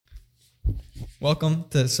Welcome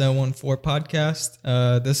to the 714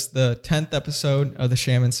 podcast. This is the 10th episode of the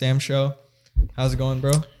Shyam Sam Show. How's it going,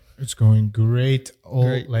 bro? It's going great.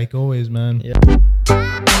 Great. Like always, man. Yeah.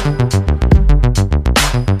 I'm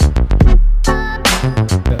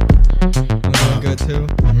doing good too.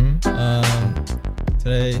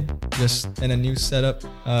 Today, just in a new setup.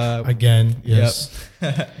 Again, yes.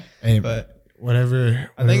 Yep. Hey, But whatever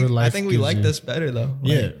I think life we gives like you. this better though.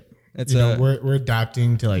 Yeah. It's we're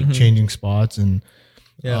adapting to like changing spots, and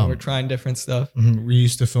we're trying different stuff. we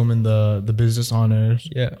used to film in the business honors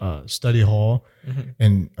study hall,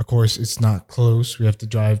 and of course it's not close. We have to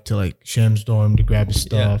drive to like Sham's dorm to grab his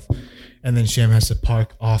stuff, and then Sham has to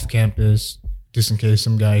park off campus just in case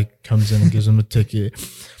some guy comes in and gives him a ticket.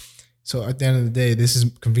 So at the end of the day, this is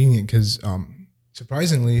convenient because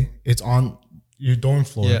surprisingly it's on your dorm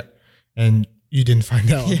floor, and you didn't find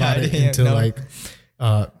out about it until like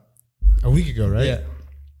a week ago, right? Yeah.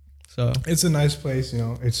 So it's a nice place,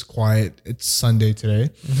 it's quiet. It's Sunday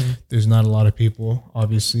today. There's not a lot of people,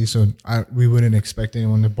 obviously. So we wouldn't expect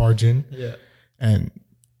anyone to barge in. Yeah. And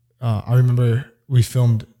I remember we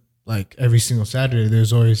filmed like every single Saturday.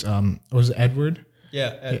 There's always, was it Edward?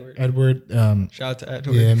 Yeah, Edward. Edward. Shout out to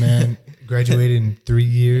Edward. Yeah, man. Graduated in 3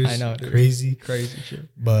 years. I know, dude. Crazy shit.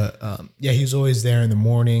 But he was always there in the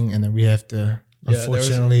morning, and then we have to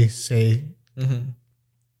unfortunately say,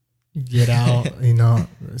 get out,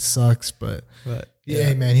 it sucks, but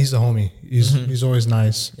yeah, man, he's the homie. He's always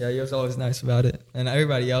nice. Yeah, he was always nice about it, and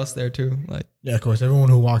everybody else there too. Like, yeah, of course, everyone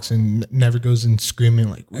who walks in never goes in screaming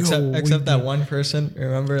like, except that one person.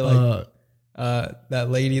 Remember, like that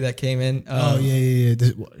lady that came in.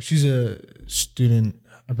 She's a student,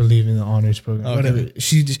 I believe, in the honors program. Okay. Whatever.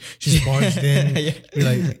 She just barged in.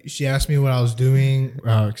 Like, she asked me what I was doing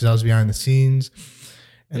because I was behind the scenes.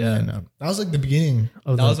 And then that was like the beginning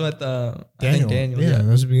of that was with Daniel. I think Daniel. Yeah, that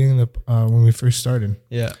was the beginning of when we first started.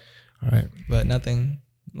 Yeah. All right. But nothing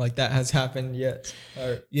like that has happened yet.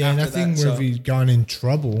 Nothing where we've gone in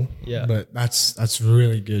trouble. Yeah. But that's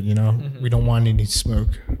really good, We don't want any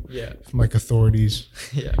smoke. Yeah. From like authorities.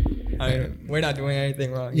 Yeah. I mean, we're not doing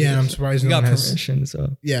anything wrong. Yeah, and I'm surprised no one has permission.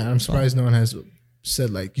 So yeah, I'm surprised no one has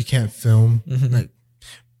said like you can't film. Like,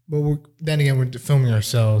 but we're filming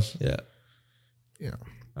ourselves. Yeah.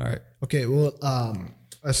 All right. Okay. Well,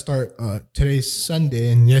 let's start. Today's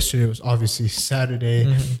Sunday, and yesterday was obviously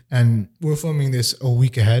Saturday, and we're filming this a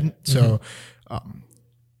week ahead. So,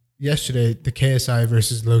 yesterday the KSI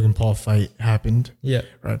versus Logan Paul fight happened. Yeah.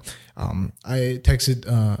 Right. I texted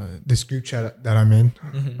this group chat that I'm in,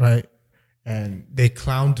 right, and they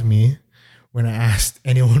clowned me when I asked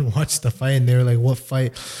anyone watch the fight, and they were like, "What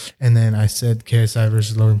fight?" And then I said KSI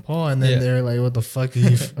versus Logan Paul, and then they were like, "What the fuck?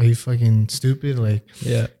 Are you fucking stupid?" Like,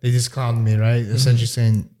 they just clowned me, right? Essentially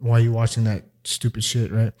saying, "Why are you watching that stupid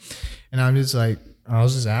shit?" Right? And I'm just like, I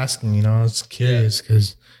was just asking, I was curious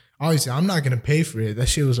because obviously I'm not gonna pay for it. That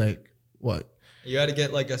shit was like, what? You got to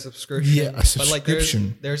get like a subscription. Yeah, a subscription.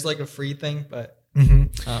 But like there's like a free thing, but I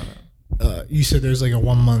don't know. You said there's like a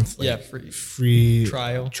 1 month free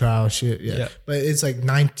trial shit. Yeah. But it's like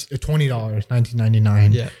 $20,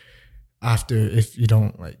 $19.99. Yeah. After if you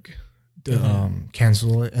don't like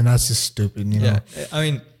cancel it, and that's just stupid, Yeah. I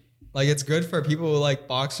mean, like it's good for people who like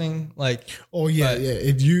boxing. Like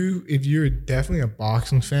If you're definitely a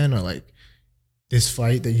boxing fan, or like this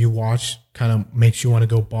fight that you watch kind of makes you want to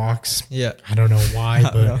go box. Yeah. I don't know why,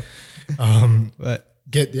 but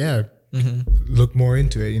look more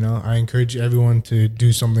into it. I encourage everyone to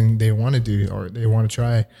do something they want to do or they want to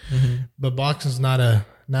try. But boxing's not a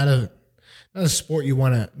sport you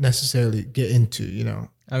want to necessarily get into.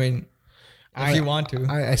 I mean, if you want to,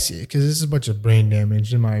 I see it because this is a bunch of brain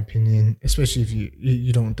damage, in my opinion, especially if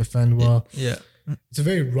you don't defend well. Yeah, it's a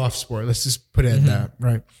very rough sport. Let's just put it at that,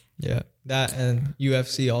 right? Yeah, that and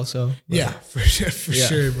UFC also. Yeah, for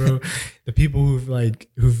sure, bro. The people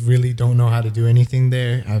who really don't know how to do anything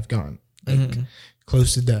there have gone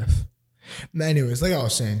close to death. But anyways, like I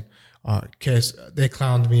was saying, cause they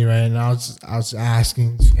clowned me, right? And I was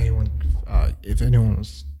asking if anyone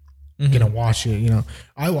was gonna watch it.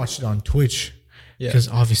 I watched it on Twitch because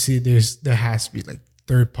obviously there has to be like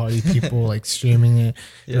third party people like streaming it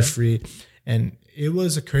for free, and it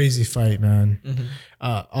was a crazy fight, man.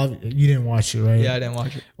 You didn't watch it, right? Yeah, I didn't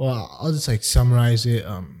watch it. Well, I'll just like summarize it.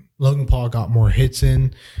 Logan Paul got more hits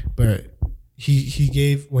in, but when he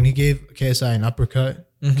gave KSI an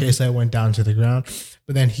uppercut, KSI went down to the ground,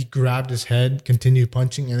 but then he grabbed his head, continued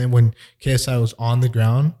punching, and then when KSI was on the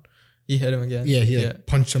ground, he hit him again. Yeah, he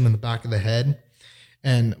punched him in the back of the head.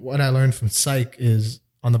 And what I learned from psych is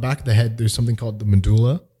on the back of the head, there's something called the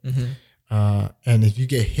medulla. And if you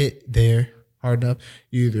get hit there hard enough,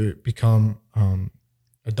 you either become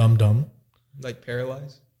a dum-dum. Like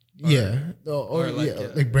paralyzed? Yeah. Or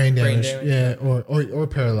like brain damage. Yeah. Or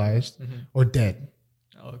paralyzed or dead.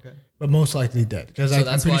 Oh, okay. But most likely dead. Because so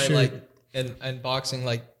that's why, sure, like, in boxing,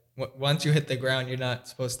 like, once you hit the ground, you're not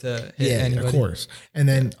supposed to hit anybody. Of course. And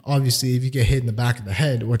then obviously, if you get hit in the back of the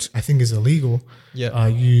head, which I think is illegal,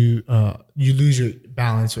 you lose your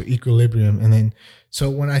balance or equilibrium. And then,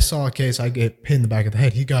 so when I saw a case, I get hit in the back of the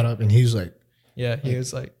head, he got up and he was like, he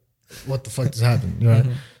was like, what the fuck just happened? Right.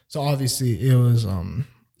 So obviously, it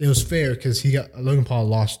was fair because Logan Paul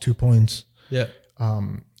lost 2 points. Yeah.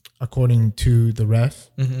 According to the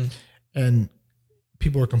ref, and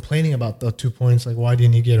people were complaining about the 2 points, like, why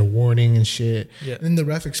didn't he get a warning and shit? Yeah. And then the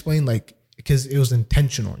ref explained, like, because it was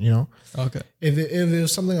intentional, you know? Okay. If it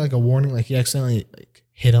was something like a warning, like he accidentally like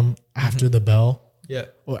hit him after the bell,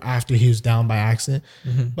 or after he was down by accident.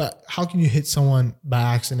 But how can you hit someone by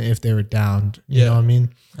accident if they were downed? You know what I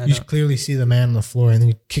mean? You clearly see the man on the floor and then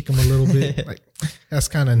you kick him a little bit. Like, that's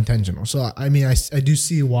kind of intentional. So, I mean, I do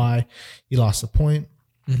see why he lost a point.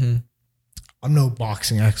 I'm no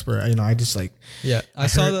boxing expert, you know. I just like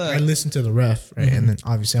I listened to the ref, right, and then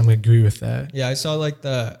obviously I'm gonna agree with that. Yeah, I saw like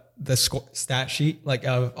the stat sheet, like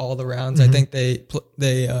out of all the rounds. I think they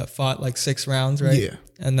fought like 6 rounds, right? Yeah,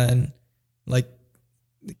 and then like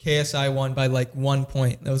the KSI won by like 1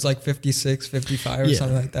 point. It was like 56-55 or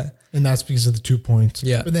something like that, and that's because of the 2 points.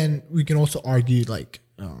 Yeah, but then we can also argue like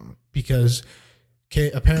because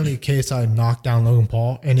apparently KSI knocked down Logan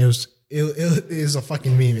Paul, and it is a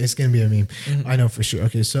fucking meme. It's gonna be a meme. I know for sure.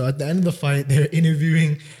 Okay, so at the end of the fight, they're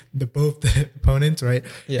interviewing both the opponents, right?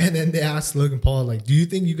 Yeah. And then they asked Logan Paul, like, "Do you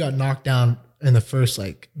think you got knocked down in the first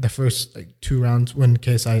 2 rounds when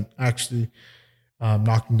KSI actually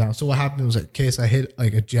knocked him down?" So what happened was like KSI hit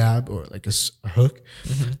like a jab or like a hook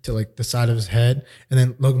to like the side of his head, and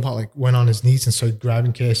then Logan Paul like went on his knees and started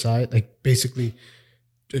grabbing KSI, like basically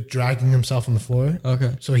dragging himself on the floor.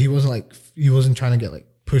 Okay. So he wasn't trying to get like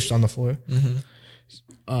pushed on the floor.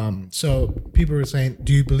 So people were saying,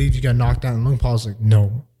 "Do you believe you got knocked down?" And Logan Paul's like,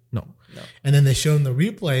 no. And then they show him the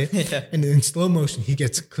replay, and in slow motion, he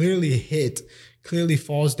gets clearly hit, clearly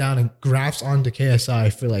falls down and grabs onto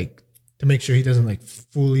KSI for like to make sure he doesn't like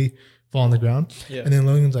fully fall on the ground. Yeah. And then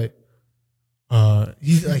Logan's like,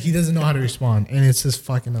 he doesn't know how to respond, and it's just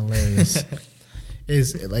fucking hilarious.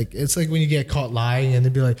 It's like when you get caught lying, and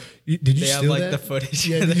they'd be like, "Did you steal that?" The footage.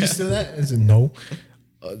 Yeah, did you steal that? And I said, "No."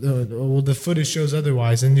 Well, the footage shows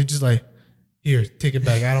otherwise, and you're just like, "Here, take it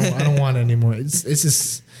back. I don't want it anymore." It's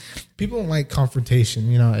just people don't like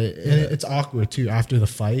confrontation, you know. It's awkward too after the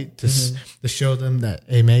fight to show them that,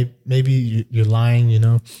 hey, maybe you're lying, you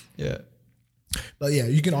know. Yeah. But yeah,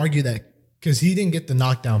 you can argue that because he didn't get the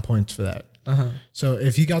knockdown points for that. So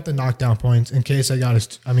if he got the knockdown points and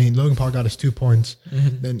Logan Paul got his 2 points,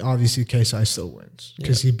 then obviously KSI still wins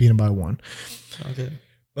because he beat him by 1. Okay.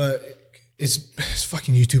 But it's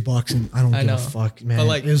fucking YouTube boxing. I don't give a fuck, man. But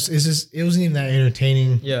like, it wasn't even that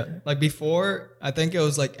entertaining. Yeah. Like before, I think it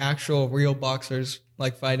was like actual real boxers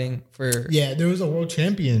like fighting for. Yeah, there was a world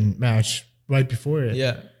champion match right before it.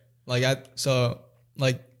 Yeah. Like I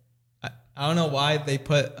don't know why they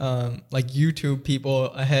put like YouTube people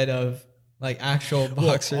ahead of like actual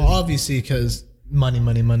boxers. Well, obviously because money.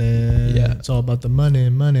 Yeah. It's all about the money.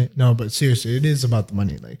 No, but seriously, it is about the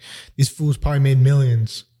money. Like these fools probably made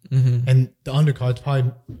millions. And the undercards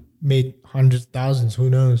probably made hundreds of thousands. Who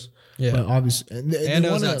knows? Yeah. But obviously, and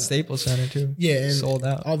it was at Staples Center too. Yeah, and sold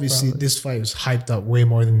out. Obviously, probably. This fight was hyped up way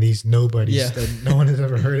more than these nobodies that no one has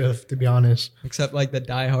ever heard of. To be honest, except like the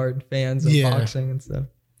diehard fans of boxing and stuff.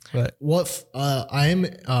 But I am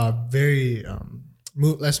very.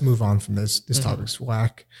 Let's move on from this. This topic's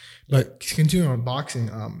whack. But continuing on boxing,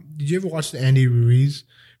 did you ever watch the Andy Ruiz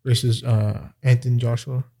versus Anthony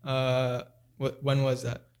Joshua? When was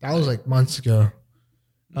that? That was like months ago.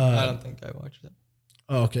 I don't think I watched it.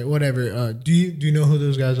 Oh, okay, whatever. Do you know who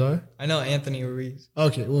those guys are? I know Anthony Ruiz.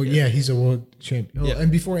 Okay, well, yeah, he's a world champion. Yeah.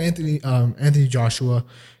 And before Anthony Joshua,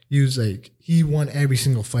 he won every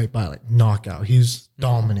single fight by like knockout. He was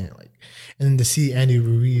dominant, like, and then to see Andy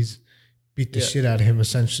Ruiz beat the shit out of him,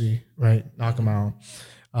 essentially, right, knock him out,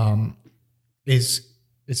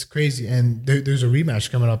 it's crazy. And there's a rematch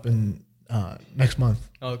coming up in next month.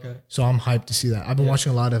 Oh, okay. So I'm hyped to see that. I've been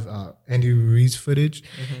watching a lot of Andy Ruiz footage,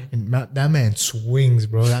 and that man swings,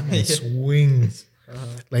 bro. That man swings.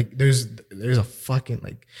 Like there's a fucking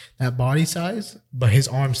like that body size, but his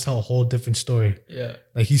arms tell a whole different story. Yeah,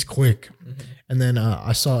 like he's quick. And then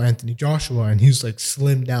I saw Anthony Joshua, and he was like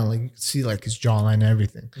slimmed down, like you could see like his jawline and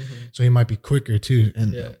everything. So he might be quicker too.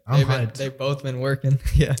 And I'm hyped. They've both been working.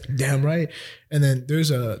 Yeah, damn right. And then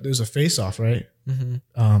there's a face off, right?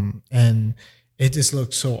 And it just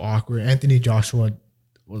looked so awkward. Anthony Joshua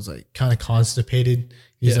was like kind of constipated.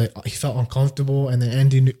 He's like, he felt uncomfortable. And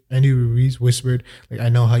then Andy Ruiz whispered, like, I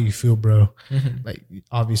know how you feel, bro. Like,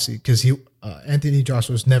 obviously, because Anthony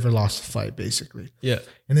Joshua's never lost a fight, basically. Yeah.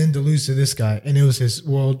 And then to lose to this guy, and it was his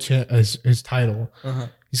his title,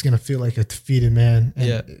 he's going to feel like a defeated man. And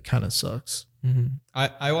it kind of sucks.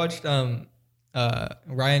 I watched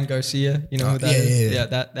Ryan Garcia, you know who that is? Yeah,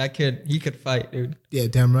 that kid, he could fight, dude. Yeah,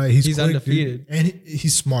 damn right. He's quick, undefeated. Dude. And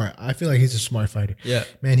he's smart. I feel like he's a smart fighter. Yeah.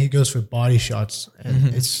 Man, he goes for body shots,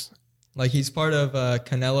 and it's like he's part of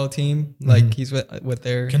Canelo team. Like he's with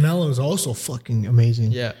their Canelo is also fucking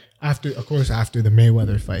amazing. Yeah. After the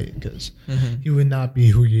Mayweather fight, because he would not be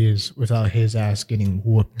who he is without his ass getting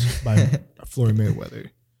whooped by Floyd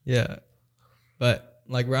Mayweather. Yeah. But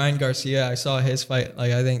like Ryan Garcia, I saw his fight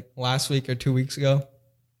like I think last week or 2 weeks ago,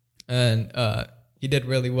 and he did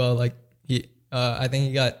really well. Like I think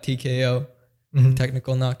he got TKO,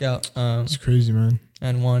 technical knockout. It's crazy, man.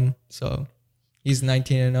 And won. So he's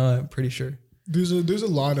 19-0. I'm pretty sure. There's a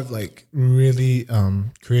lot of like really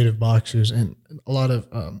creative boxers and a lot of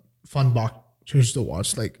fun boxers to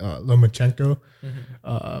watch, like Lomachenko.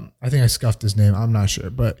 I think I scuffed his name. I'm not sure,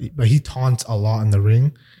 but he taunts a lot in the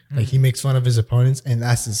ring. Like he makes fun of his opponents, and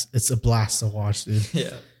it's a blast to watch, dude.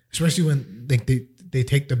 Yeah, especially when they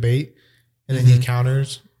take the bait and then he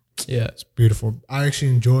counters. Yeah, it's beautiful. I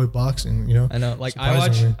actually enjoy boxing. You know, I know. Like I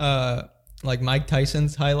watch like Mike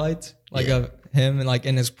Tyson's highlights, like of him and like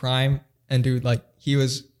in his prime, and dude, like he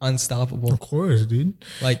was unstoppable. Of course, dude.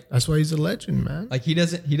 Like that's why he's a legend, man. Like he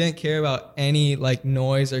didn't care about any like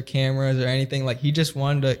noise or cameras or anything. Like he just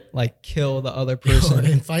wanted to like kill the other person.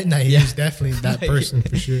 In Fight Night, he was definitely that person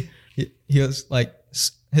for sure. He was like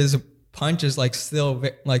his punch is like still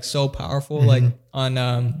like so powerful. Like on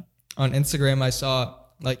Instagram, I saw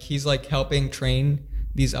like he's like helping train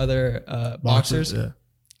these other boxers,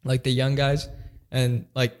 like the young guys, and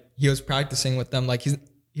like he was practicing with them. Like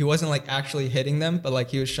he wasn't like actually hitting them, but like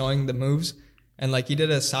he was showing the moves, and like he did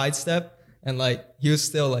a sidestep, and like he was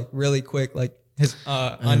still like really quick, like his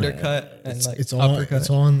undercut and like uppercut. It's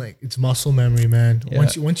all like it's muscle memory, man. Yeah.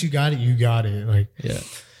 Once you got it, you got it. Like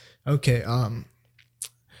okay.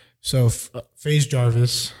 So FaZe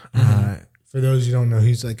Jarvis, for those who don't know,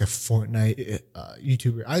 he's like a Fortnite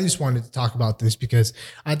YouTuber. I just wanted to talk about this because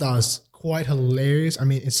I thought it was quite hilarious. I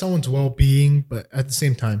mean, it's someone's well-being, but at the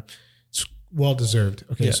same time, it's well-deserved.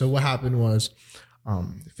 Okay, so what happened was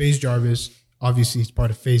FaZe Jarvis, obviously he's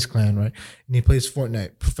part of FaZe Clan, right? And he plays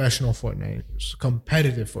Fortnite, professional Fortnite,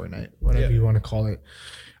 competitive Fortnite, whatever you want to call it.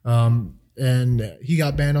 And he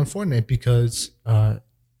got banned on Fortnite because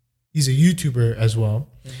he's a YouTuber as well.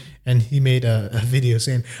 And he made a video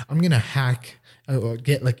saying, I'm going to hack or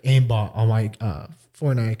get like aimbot on my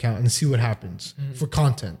Fortnite account and see what happens for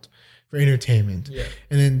content, for entertainment. Yeah.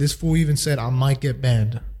 And then this fool even said, I might get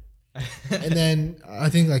banned. And then I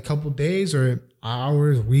think like a couple days or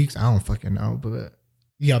hours, weeks, I don't fucking know, but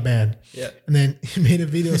he got banned. Yeah. And then he made a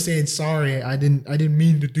video saying, sorry, I didn't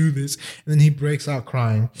mean to do this. And then he breaks out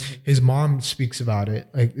crying. His mom speaks about it.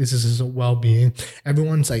 Like this is his well-being.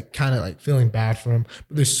 Everyone's like kind of like feeling bad for him.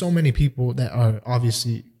 But there's so many people that are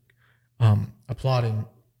obviously applauding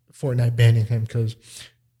Fortnite banning him because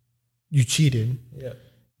you cheated. Yeah.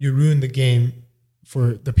 You ruined the game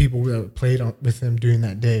for the people that played with him during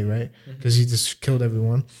that day, right? Because he just killed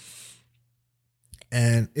everyone.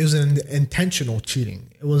 And it was an intentional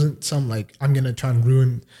cheating. It wasn't some like, I'm going to try and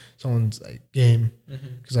ruin someone's like game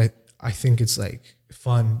because I think it's like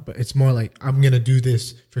fun, but it's more like I'm going to do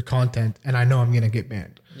this for content and I know I'm going to get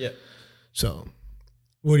banned. Yeah. So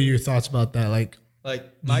what are your thoughts about that? Like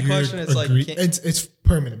my question is agree? Like, it's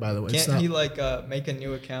permanent, by the way. Can't he like make a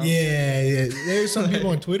new account? Yeah. There's some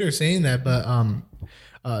people on Twitter saying that, but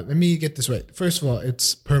let me get this right. First of all,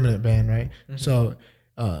 it's permanent ban, right? So,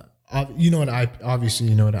 you know what obviously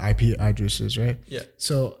you know what an IP address is, right? Yeah.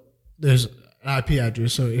 So there's an IP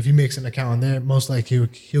address. So if he makes an account on there, most likely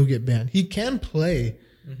he'll get banned. He can play,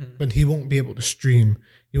 but he won't be able to stream.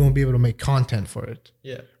 He won't be able to make content for it.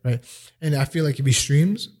 Yeah. Right. And I feel like if he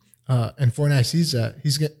streams, and Fortnite sees that,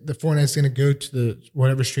 the Fortnite's gonna go to the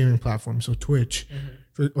whatever streaming platform, so Twitch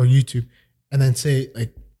or YouTube, and then say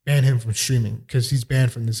like ban him from streaming because he's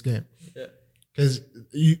banned from this game. Yeah. Because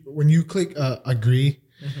when you click agree.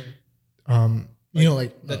 you know,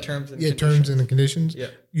 like the terms and terms and the conditions. Yeah,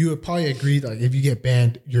 you would probably agree like if you get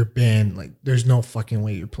banned, you're banned. Like there's no fucking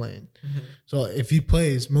way you're playing. Mm-hmm. So if he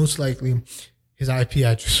plays, most likely his IP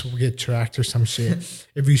address will get tracked or some shit.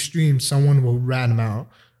 If he streams, someone will rat him out,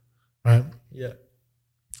 right? Yeah,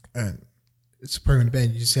 and it's a permanent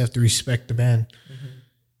ban. You just have to respect the ban. Mm-hmm.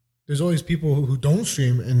 There's always people who don't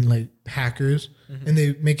stream and like hackers, and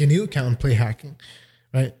they make a new account and play hacking,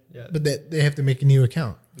 right? Yeah, but they have to make a new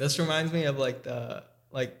account. This reminds me of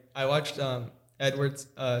I watched Edward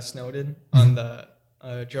Snowden on the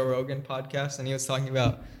Joe Rogan podcast, and he was talking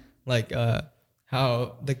about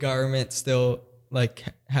how the government still like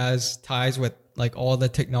has ties with like all the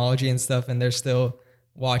technology and stuff, and they're still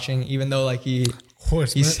watching, even though like he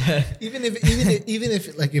said even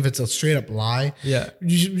if like if it's a straight up lie, yeah,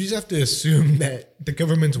 you just have to assume that the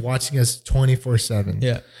government's watching us 24/7.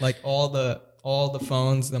 Yeah, like all the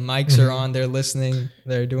phones, the mics are on, they're listening,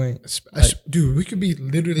 they're doing. Dude, we could be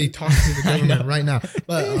literally talking to the government right now.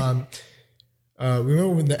 But remember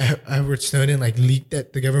when the Edward Snowden like leaked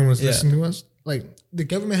that the government was listening to us? Like the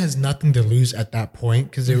government has nothing to lose at that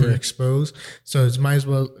point because they were exposed. So it's might as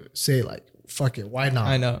well say like, fuck it, why not?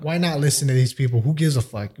 I know. Why not listen to these people? Who gives a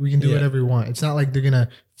fuck? We can do whatever we want. It's not like they're gonna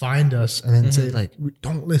find us and then say like,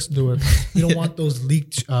 don't listen to us. We don't want those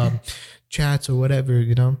leaked chats or whatever,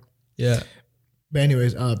 you know? Yeah. But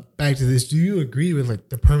anyways, back to this. Do you agree with like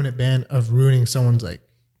the permanent ban of ruining someone's like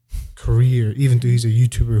career, even though he's a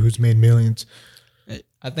YouTuber who's made millions?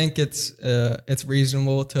 I think it's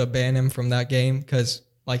reasonable to ban him from that game because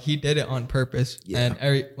like he did it on purpose, and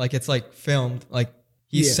it's like filmed, like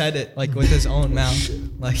he said it like with his own mouth,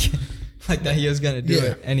 like that he was gonna do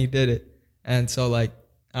it, and he did it, and so like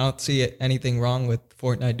I don't see anything wrong with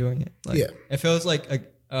Fortnite doing it. Like if it was like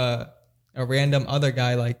a random other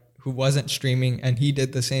guy like who wasn't streaming and he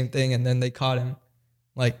did the same thing and then they caught him,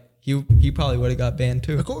 like he probably would have got banned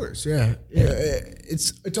too. Of course, yeah.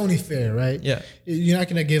 It's only fair, right? Yeah. You're not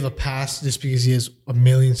gonna give a pass just because he has 1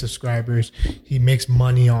 million subscribers. He makes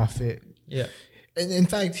money off it. Yeah. And in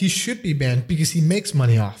fact, he should be banned because he makes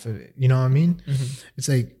money off of it. You know what I mean? Mm-hmm. It's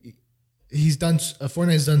like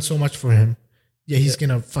Fortnite's done so much for him. Yeah, he's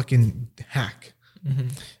gonna fucking hack. Mm-hmm.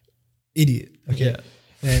 Idiot. Okay. Yeah.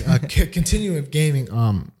 And continuing with gaming,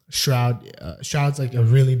 Shroud's like a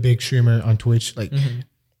really big streamer on Twitch, like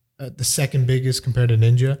the second biggest compared to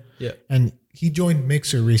Ninja. Yeah. And he joined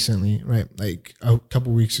Mixer recently, right? Like a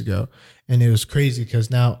couple weeks ago. And it was crazy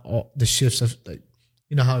because now all the shifts of like,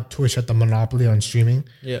 you know how Twitch had the monopoly on streaming?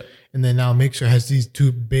 Yeah. And then now Mixer has these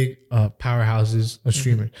two big powerhouses of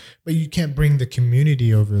streamers. But you can't bring the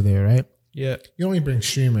community over there, right? Yeah. You only bring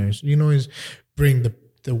streamers. You can always bring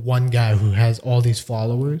the one guy who has all these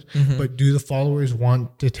followers, but do the followers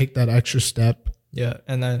want to take that extra step? Yeah,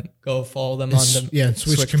 and then go follow them on the and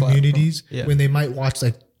switch communities when they might watch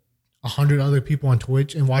like 100 other people on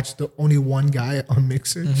Twitch and watch the only one guy on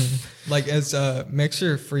Mixer. Like is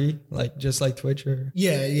Mixer free, like just like Twitch? Or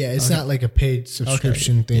it's not like a paid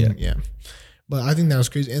subscription thing. Yeah. But I think that was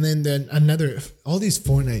crazy. And then all these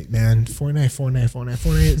Fortnite, man.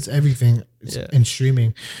 Fortnite is everything. It's in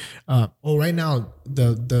streaming. Right now,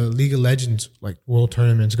 the League of Legends, like World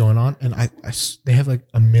Tournament's going on. And they have like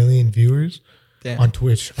 1 million viewers on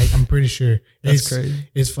Twitch. I'm pretty sure. That's crazy.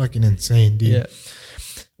 It's fucking insane, dude. Yeah.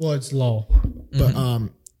 Well, it's low. But,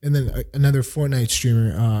 and then another Fortnite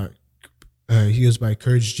streamer, he goes by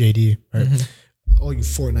Courage JD, right? All you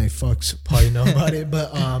Fortnite fucks probably know about it.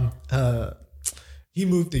 But, he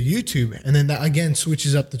moved to YouTube, and then that again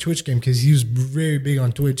switches up the Twitch game because he was very big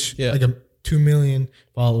on Twitch, like 2 million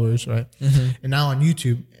followers, right? And now on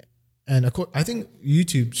YouTube, and of course, I think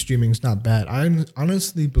YouTube streaming is not bad. I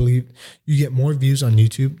honestly believe you get more views on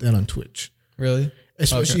YouTube than on Twitch. Really?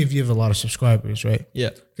 Especially if you have a lot of subscribers, right?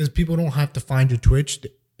 Yeah. Because people don't have to find your Twitch,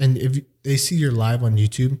 and if they see you're live on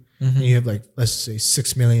YouTube, and you have like, let's say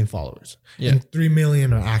 6 million followers, and 3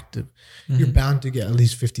 million are active, you're bound to get at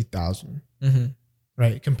least 50,000.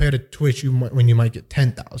 Right, compared to Twitch, you might get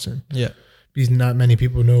 10,000. Yeah, because not many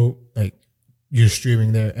people know like you're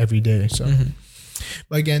streaming there every day. So,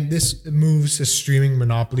 but again, this moves the streaming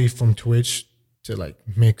monopoly from Twitch to like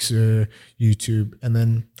Mixer, YouTube, and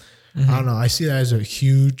then I don't know. I see that as a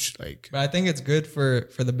huge like. But I think it's good for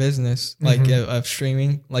the business like of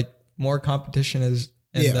streaming. Like more competition is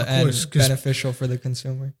in the end beneficial for the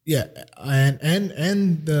consumer. Yeah,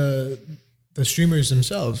 and the streamers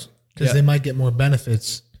themselves. Because they might get more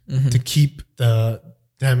benefits to keep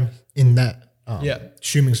them in that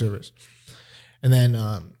streaming service. And then,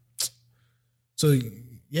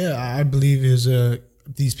 I believe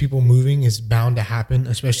these people moving is bound to happen,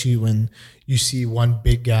 especially when you see one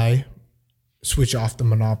big guy switch off the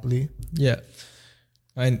monopoly. Yeah.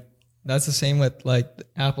 And that's the same with like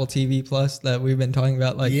Apple TV Plus that we've been talking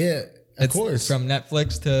about. Like, yeah, of course, from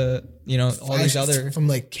Netflix to, you know, all these other, from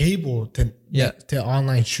like cable to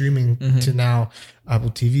online streaming to now Apple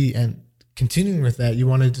TV. And continuing with that, you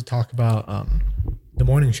wanted to talk about the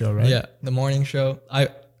morning show, right? Yeah, the morning show. I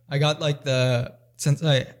got like since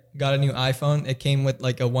I got a new iPhone, it came with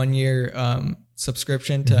like a 1-year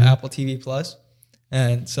subscription to Apple TV Plus.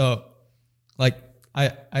 And so like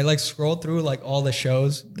I like scrolled through like all the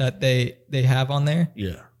shows that they have on there.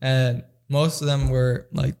 Yeah. And most of them were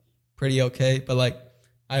like pretty okay. But like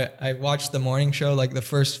I watched the morning show, like the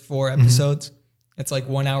first 4 episodes. It's like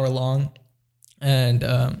 1 hour long. And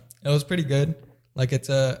it was pretty good. Like it's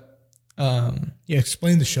a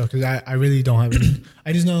explain the show, because I really don't have any.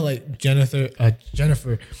 I just know like Jennifer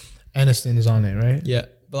Aniston is on it, right? Yeah,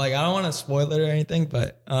 but like I don't want to spoil it or anything,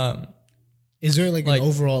 but is there like an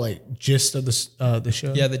overall like gist of the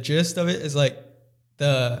show? Yeah, the gist of it is like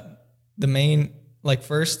the main, like,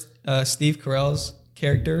 first Steve Carell's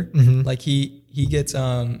character, like he gets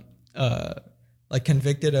like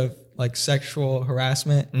convicted of like sexual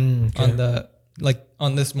harassment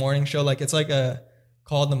on this morning show. Like it's like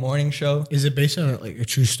called The Morning Show. Is it based on like a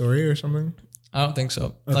true story or something? I don't think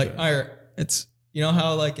so. Okay. Like it's, you know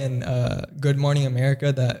how like in Good Morning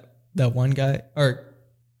America that one guy, or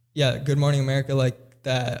Good Morning America, like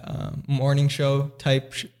that morning show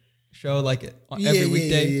type show, like every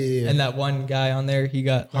weekday, and that one guy on there, he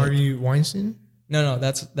got Harvey Weinstein. No,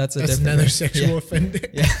 that's different another sexual offender.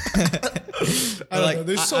 Yeah. I don't know.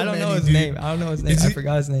 There's so many. I don't know his name. I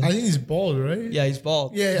forgot his name. I think he's bald, right? Yeah, he's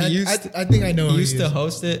bald. Yeah, I think I know. He used to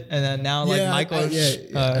host it, and then now like Michael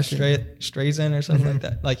Strazen or something like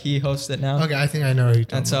that. Like he hosts it now. Okay, I think I know who you're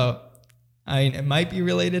talking about. I mean, it might be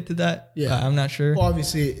related to that. Yeah, I'm not sure. Well,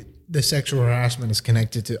 obviously, the sexual harassment is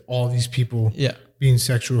connected to all these people. Yeah, being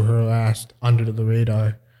sexually harassed under the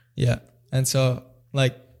radar. Yeah, and so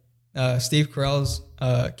like Steve Carell's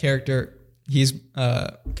character, he's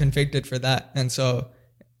convicted for that, and so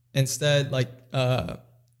instead, like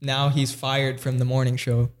now he's fired from the morning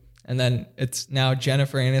show, and then it's now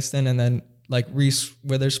Jennifer Aniston and then like Reese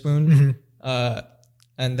Witherspoon,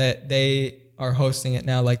 and that they are hosting it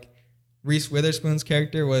now. Like Reese Witherspoon's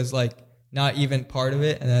character was like not even part of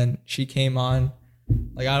it, and then she came on.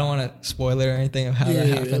 Like I don't want to spoil it or anything of how that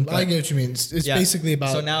happened. I get what you mean. It's basically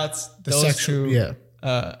about. So now it's the those sexual, two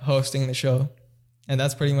hosting the show, and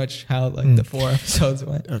that's pretty much how like the 4 episodes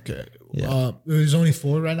went. Okay. Yeah. There's only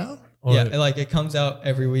 4 right now. Or? Yeah, like it comes out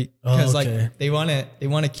every week because like they want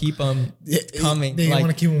to keep them coming. They want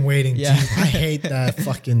to keep them waiting. Yeah, I hate that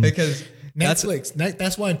fucking because Netflix.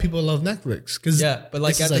 That's why people love Netflix. Cause but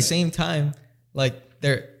like at the same time, like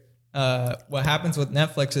they're what happens with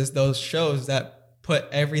Netflix is those shows that put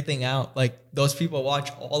everything out. Like those people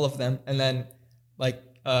watch all of them, and then like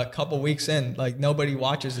a couple weeks in, like nobody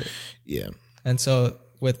watches it. Yeah, and so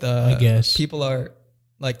with I guess people are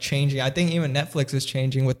like changing. I think even Netflix is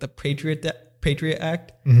changing with the Patriot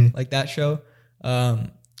Act, like that show.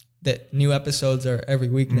 That new episodes are every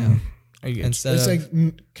week now. Instead it's like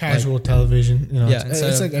casual television. You know,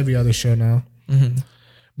 it's like every other show now.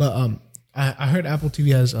 But I heard Apple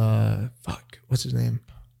TV has what's his name?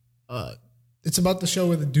 It's about the show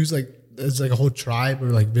where the dude's like, it's like a whole tribe or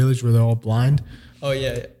like village where they're all blind. Oh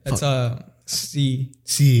yeah, it's C.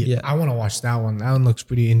 Yeah, I want to watch that one. That one looks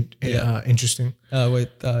pretty interesting. With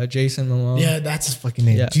Jason Momoa. Yeah, that's his fucking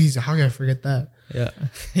name. Yeah. Jeez, how can I forget that? Yeah,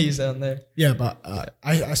 he's on there. Yeah, but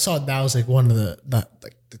I saw that was like one of the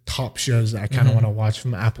top shows that I kind of want to watch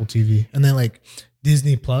from Apple TV, and then like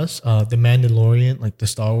Disney Plus, The Mandalorian, like the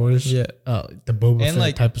Star Wars, the Boba Fett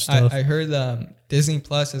like, type of stuff. I heard Disney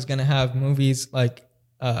Plus is gonna have movies like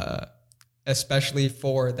especially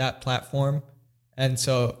for that platform, and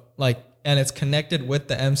so like, and it's connected with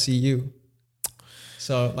the MCU.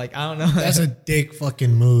 So like, I don't know. That's a dick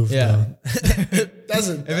fucking move. Yeah, if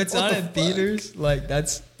it's not in theaters, like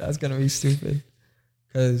that's gonna be stupid.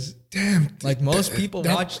 Because like most people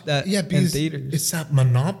watch that in theaters. It's that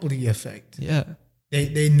monopoly effect. Yeah.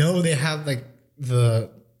 They know they have like the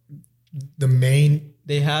main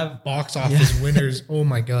box office winners. Oh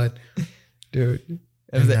my god, dude!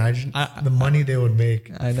 Imagine the money they would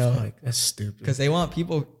make. I know, like that's stupid. Because they want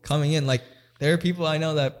people coming in. Like there are people I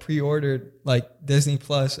know that pre-ordered like Disney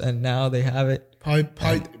Plus, and now they have it.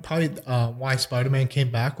 Probably why Spider-Man came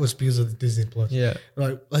back was because of the Disney Plus. Yeah,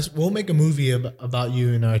 like we'll make a movie about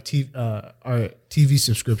you in our TV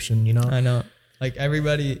subscription. You know, I know. Like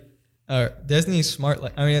everybody. Disney's smart.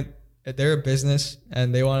 Like I mean, they're a business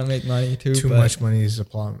and they want to make money too. Too much money is a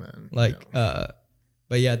problem, man. Like,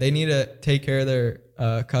 but yeah, they need to take care of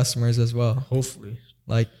their customers as well. Hopefully,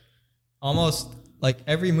 like almost like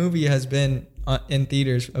every movie has been in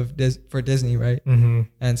theaters for Disney, right? Mm-hmm.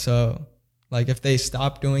 And so like if they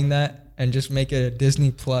stop doing that and just make it a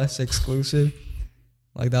Disney Plus exclusive,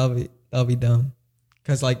 like that'll be dumb.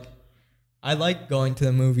 Cause like I like going to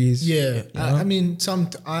the movies. Yeah, you know? I mean,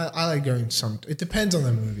 I like going It depends on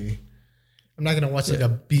the movie. I'm not gonna watch like a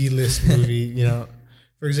B-list movie. You know,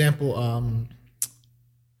 for example,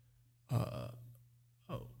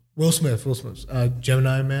 Will Smith,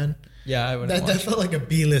 Gemini Man. Yeah, I would. That felt like a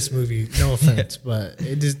B-list movie. No offense, but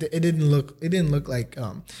it didn't look like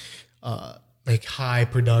high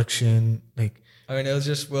production. Like, I mean, it was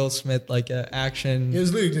just Will Smith, like action. It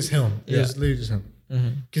was literally just him. It was literally just him.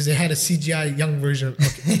 Because they had a CGI young version.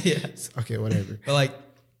 Okay. Yes. Okay, whatever. But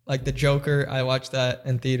like the Joker, I watched that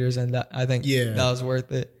in theaters, and I think that was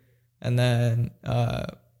worth it. And then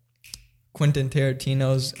Quentin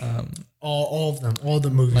Tarantino's all of them, all the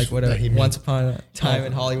movies, like whatever. That he made. Once Upon a Time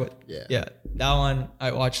in Hollywood. Yeah, that one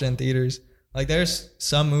I watched in theaters. Like there's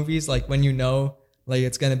some movies like when you know like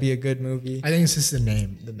it's gonna be a good movie. I think it's just the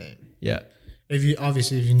name. Yeah. If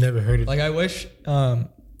you've never heard it. Like I wish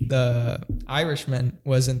the Irishman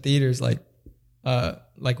was in theaters. Like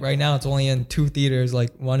right now it's only in 2 theaters,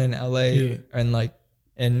 like one in LA and like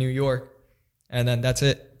in New York, and then that's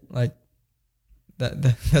it. Like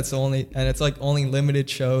that's the only, and it's like only limited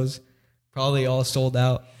shows, probably all sold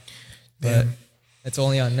out. But it's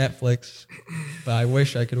only on Netflix. But I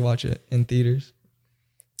wish I could watch it in theaters.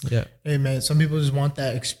 Yeah. Hey man, some people just want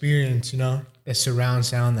that experience, you know, that surround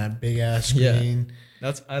sound, that big ass screen.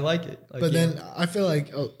 Yeah. I like it. Like, but then I feel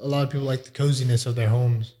like a lot of people like the coziness of their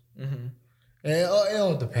homes. Mm-hmm. It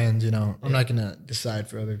all depends, you know. I'm not gonna decide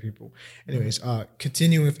for other people. Anyways,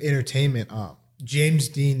 continuing with entertainment. James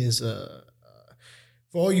Dean is for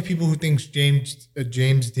all you people who thinks James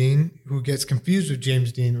Dean, who gets confused with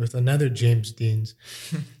James Dean with another James Dean's,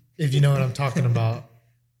 if you know what I'm talking about.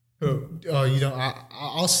 Who? Oh, you don't.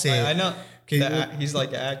 I'll say it. I know. Okay, he's like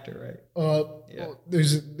an actor, right? Well,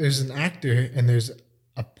 there's an actor and there's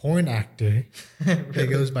a porn actor that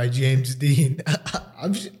goes by James Dean.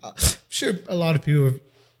 I'm sure a lot of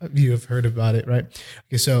you have heard about it, right?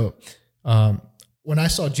 Okay, so when I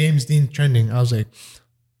saw James Dean trending, I was like,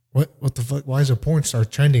 what the fuck? Why is a porn star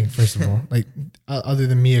trending, first of all? Like, other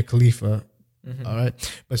than Mia Khalifa. Mm-hmm. All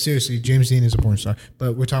right. But seriously, James Dean is a porn star.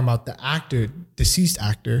 But we're talking about the actor, deceased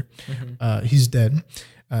actor. Mm-hmm. He's dead.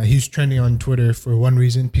 He's trending on Twitter for one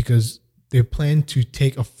reason, because they plan to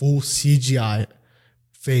take a full CGI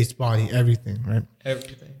face, body, everything, right?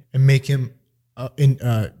 Everything. And make him,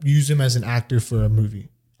 use him as an actor for a movie.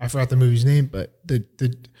 I forgot the movie's name, but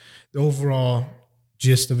the overall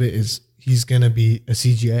gist of it is he's going to be a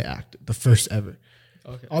CGI actor, the first ever.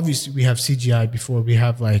 Okay. Obviously, we have CGI before. We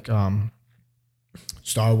have like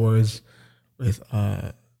Star Wars with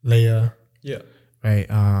Leia. Yeah. Right.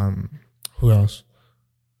 Who else?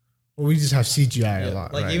 Well, we just have CGI a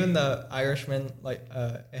lot. Like right? even the Irishman, like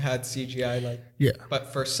it had CGI, like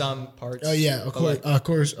but for some parts. Oh yeah, of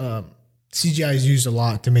course. CGI is used a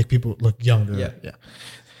lot to make people look younger. Yeah.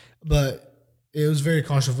 But it was very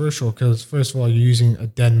controversial because first of all, you're using a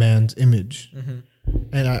dead man's image,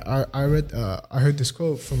 and I heard this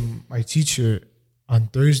quote from my teacher on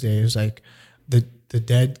Thursday. It was like, the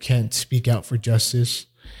dead can't speak out for justice.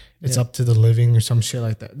 It's up to the living or some shit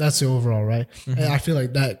like that. That's the overall, right? Mm-hmm. And I feel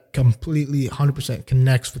like that completely 100%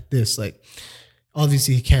 connects with this. Like,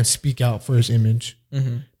 obviously he can't speak out for his image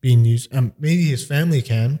being used. Maybe his family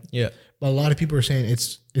can. Yeah. But a lot of people are saying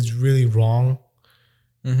it's really wrong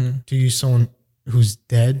to use someone who's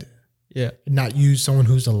dead. Yeah. And not use someone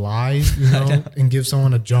who's alive, you know, and give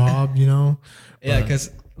someone a job, you know? Yeah,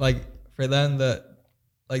 because like for them,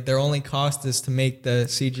 their only cost is to make the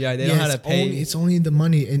CGI. They don't know how to pay. It's only the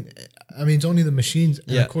money, and I mean, it's only the machines.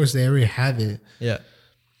 And of course, they already have it. Yeah.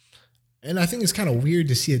 And I think it's kind of weird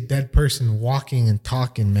to see a dead person walking and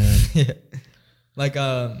talking, man. Yeah. Like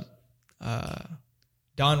Don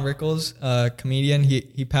Rickles, comedian,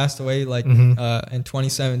 he passed away like in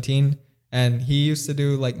 2017, and he used to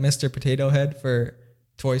do like Mr. Potato Head for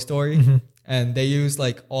Toy Story, and they used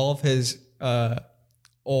like all of his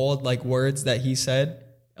old like words that he said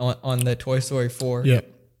on the Toy Story 4. Yeah.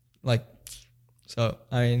 Like, so,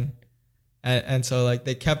 I mean, and so like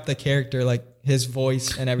they kept the character, like his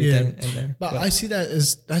voice and everything in there. But I see that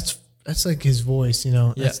as, that's like his voice, you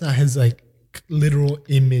know, that's not his like literal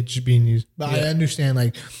image being used. But I understand,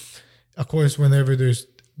 like, of course, whenever there's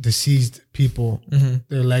deceased people,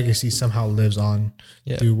 their legacy somehow lives on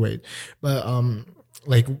through weight. But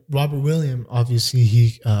like Robert Williams, obviously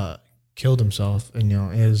he killed himself, and you know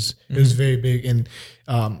it was very big. And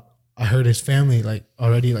I heard his family like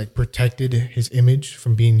already like protected his image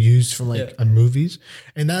from being used from like on movies,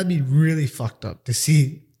 and that'd be really fucked up to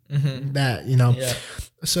see that, you know. Yeah.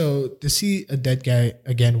 So to see a dead guy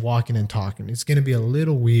again walking and talking, it's gonna be a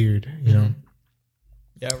little weird, you know.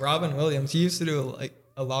 Yeah, Robin Williams, he used to do like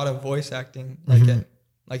a lot of voice acting,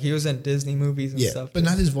 like he was in Disney movies and stuff. But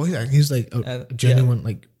not his voice acting. He was like a genuine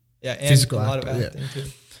like and physical a lot actor. of acting too.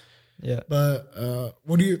 Yeah. But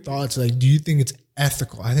what are your thoughts? Like, do you think it's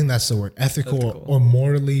ethical? I think that's the word, ethical. Or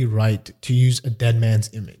morally right to use a dead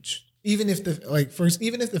man's image, even if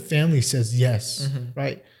even if the family says yes,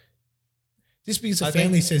 right? Just because the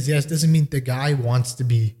family says yes doesn't mean the guy wants to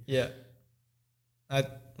be. Yeah. I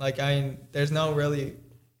mean, there's no really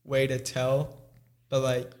way to tell, but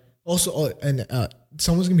like also,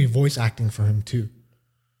 someone's gonna be voice acting for him too.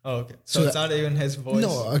 Oh, okay. So it's not even his voice?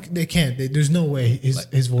 No, they can't. There's no way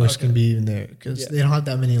his voice can be even there because they don't have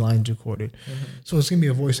that many lines recorded. So it's going to be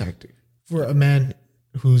a voice actor for a man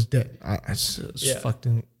who's dead. It's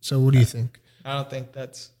fucking... So what do you think? I don't think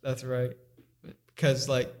that's right. Because,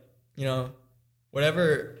 like, you know,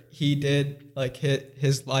 whatever he did, like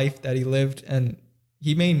his life that he lived, and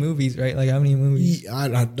he made movies, right? Like, how many movies? I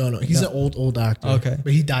don't know. He's an old actor. Okay.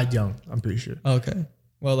 But he died young, I'm pretty sure. Okay.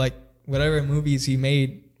 Well, like, whatever movies he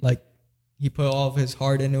made, like he put all of his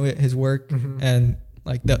heart into it, his work, and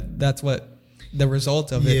like that's what the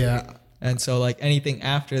result of it. Yeah. And so like anything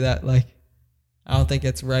after that, like I don't think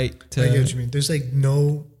it's right to. I get what you mean. There's like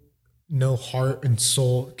no heart and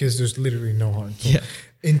soul, because there's literally no heart and soul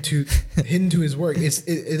into his work. It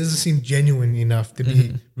doesn't seem genuine enough to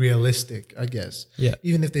be realistic, I guess. Yeah.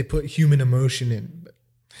 Even if they put human emotion in,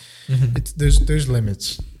 but there's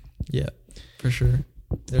limits. Yeah, for sure.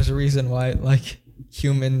 There's a reason why like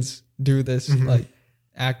humans do this, like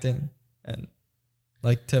acting, and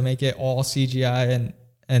like to make it all CGI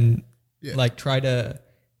and like try to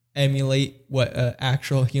emulate what an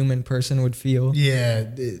actual human person would feel. Yeah,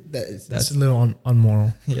 that's a little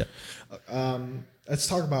unmoral. Yeah. Let's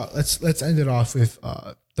talk about let's end it off with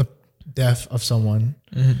the death of someone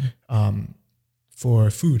for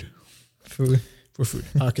food.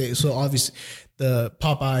 Okay, so obviously the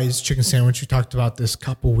Popeyes chicken sandwich, we talked about this a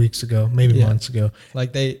couple weeks ago, maybe months ago.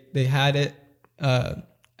 Like they had it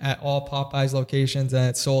at all Popeyes locations and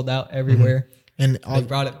it sold out everywhere. And they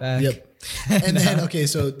brought it back. Yep. And then, okay,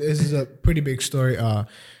 so this is a pretty big story. A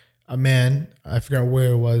man, I forgot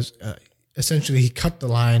where it was, essentially he cut the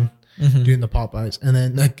line during the Popeyes. And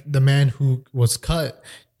then like the man who was cut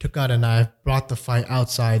took out a knife, brought the fight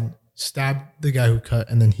outside, stabbed the guy who cut,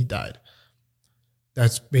 and then he died.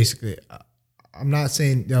 That's basically it. I'm not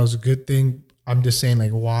saying that was a good thing. I'm just saying,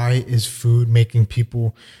 like, why is food making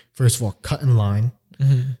people, first of all, cut in line?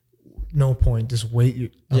 No point. Just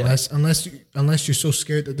wait. Unless you're so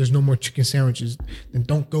scared that there's no more chicken sandwiches, then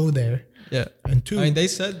don't go there. Yeah. And two, I mean, they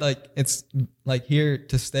said like it's like here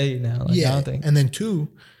to stay now. Like, I don't think. And then two,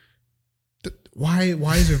 why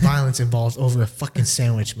is there violence involved over a fucking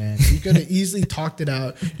sandwich, man? You could have easily talked it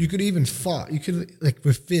out. You could even fought. You could like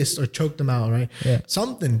with fists or choked them out, right? Yeah.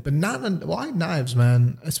 Something, but not why knives,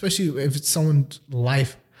 man? Especially if it's someone's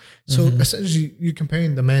life. So essentially, you're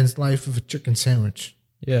comparing the man's life with a chicken sandwich.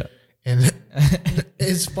 Yeah. And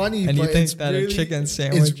it's funny, and but you think that really, a chicken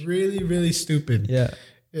sandwich? It's really, really stupid. Yeah.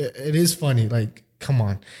 It is funny. Like, come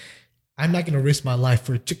on. I'm not gonna risk my life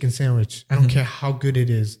for a chicken sandwich. I don't care how good it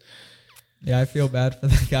is. Yeah, I feel bad for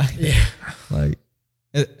the guy. Yeah. Like,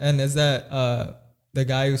 and is that the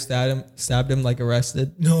guy who stabbed him like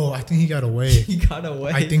arrested? No, I think he got away. He got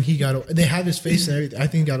away. I think he got away. They have his face and everything.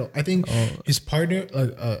 I think his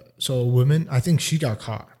partner, so a woman, I think she got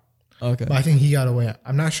caught. Okay. But I think he got away.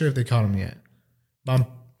 I'm not sure if they caught him yet. But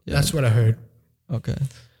that's what I heard. Okay.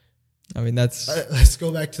 I mean, that's... let's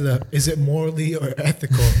go back to is it morally or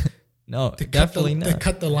ethical? No, definitely not. To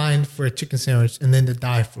cut the line for a chicken sandwich and then to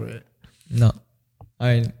die for it. No.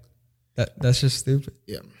 I mean, that's just stupid.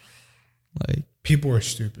 Yeah. Like... People are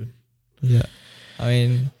stupid. Yeah. I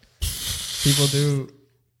mean, people do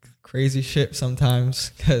crazy shit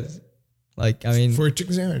sometimes because, like, I mean... For a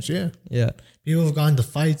chicken sandwich, yeah. Yeah. People have gone to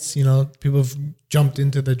fights, you know. People have jumped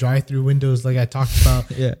into the drive-through windows like I talked about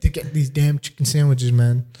to get these damn chicken sandwiches,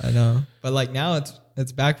 man. I know. But, like, now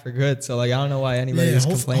it's back for good. So, like, I don't know why anybody is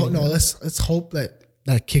complaining. No, let's hope that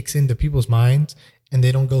kicks into people's minds and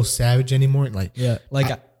they don't go savage anymore. Like, yeah.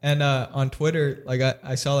 Like... And on Twitter, like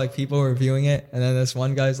I saw like people reviewing it, and then this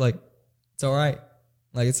one guy's like, "It's all right,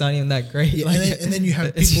 like it's not even that great." Yeah, like, and then you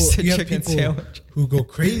have people who go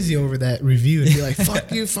crazy over that review and be like,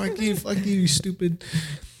 "Fuck you, fuck you, fuck you, you stupid."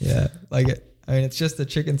 Yeah, like I mean, it's just a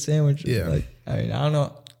chicken sandwich. Yeah, like I mean, I don't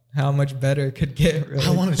know. how much better it could get. Really. I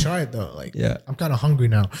want to try it though. Like, I'm kind of hungry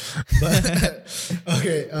now. But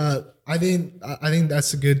okay, I think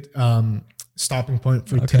that's a good stopping point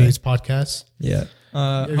for today's podcast. Yeah.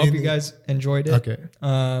 Hope you guys enjoyed it. Okay.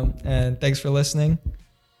 And thanks for listening.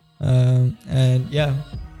 And yeah,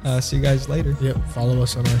 see you guys later. Yep. Follow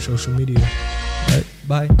us on our social media. All right.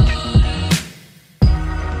 Bye.